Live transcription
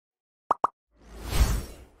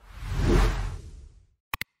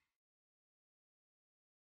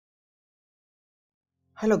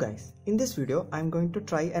Hello guys, in this video I am going to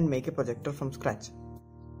try and make a projector from scratch.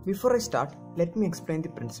 Before I start, let me explain the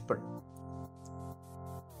principle.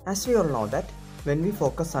 As we all know that when we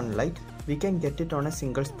focus sunlight, we can get it on a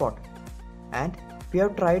single spot, and we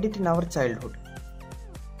have tried it in our childhood.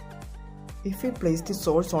 If we place the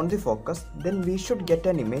source on the focus, then we should get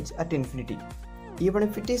an image at infinity. Even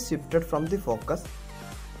if it is shifted from the focus,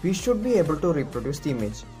 we should be able to reproduce the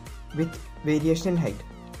image with variation in height.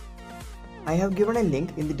 I have given a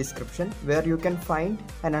link in the description where you can find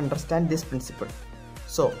and understand this principle.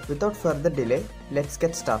 So without further delay, let's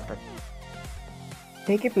get started.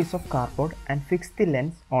 Take a piece of cardboard and fix the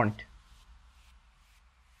lens on it.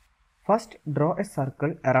 First, draw a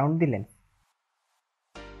circle around the lens.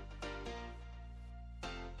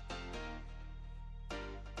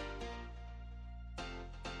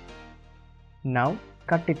 Now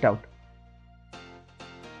cut it out.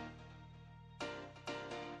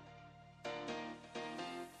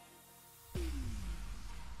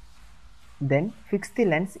 Then fix the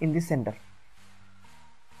lens in the center.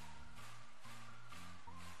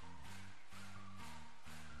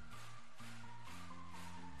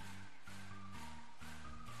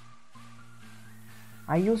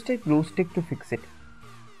 I used a glue stick to fix it.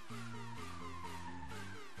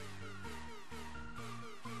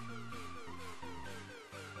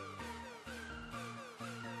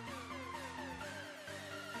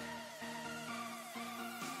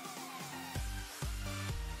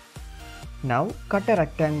 Now cut a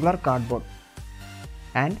rectangular cardboard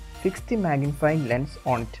and fix the magnifying lens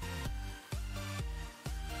on it.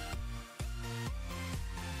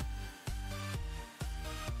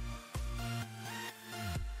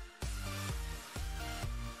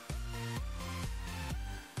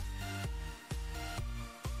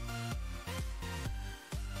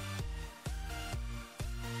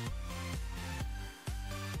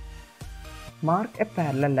 Mark a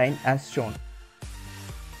parallel line as shown.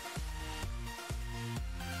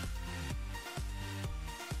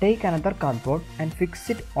 Take another cardboard and fix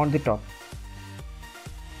it on the top.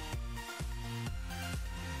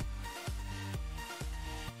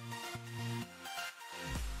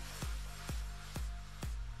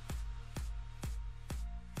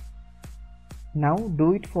 Now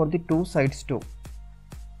do it for the two sides too.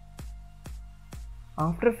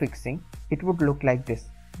 After fixing, it would look like this.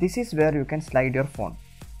 This is where you can slide your phone.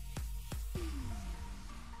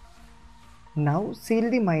 Now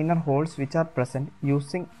seal the minor holes which are present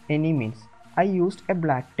using any means. I used a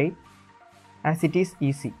black tape as it is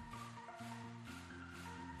easy.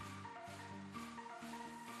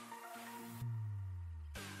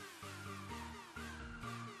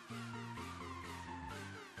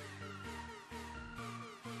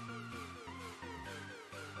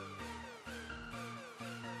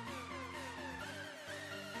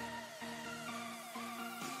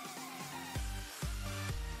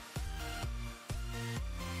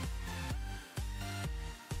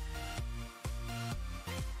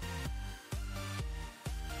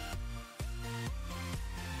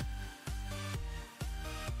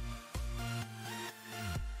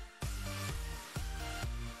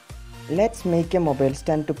 Let's make a mobile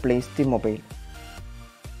stand to place the mobile.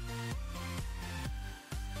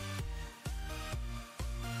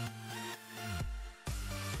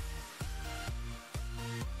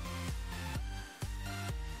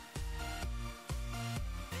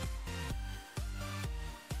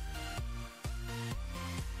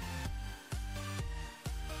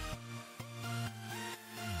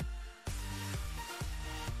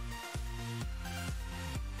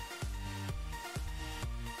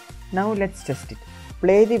 Now let's test it.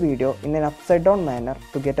 Play the video in an upside down manner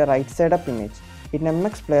to get a right side up image. In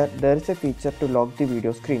MX Player there is a feature to lock the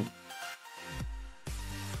video screen.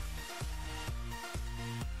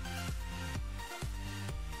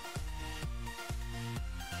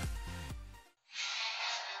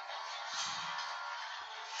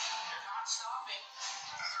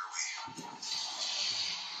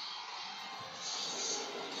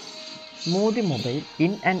 Move the mobile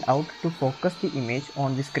in and out to focus the image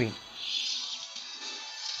on the screen.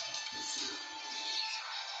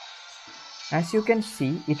 As you can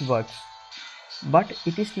see, it works, but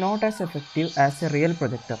it is not as effective as a real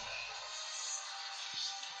projector.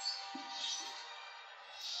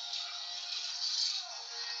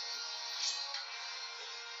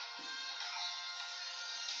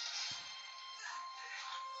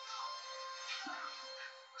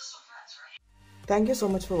 Thank you so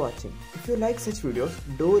much for watching. If you like such videos,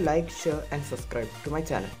 do like, share and subscribe to my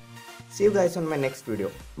channel. See you guys on my next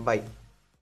video. Bye.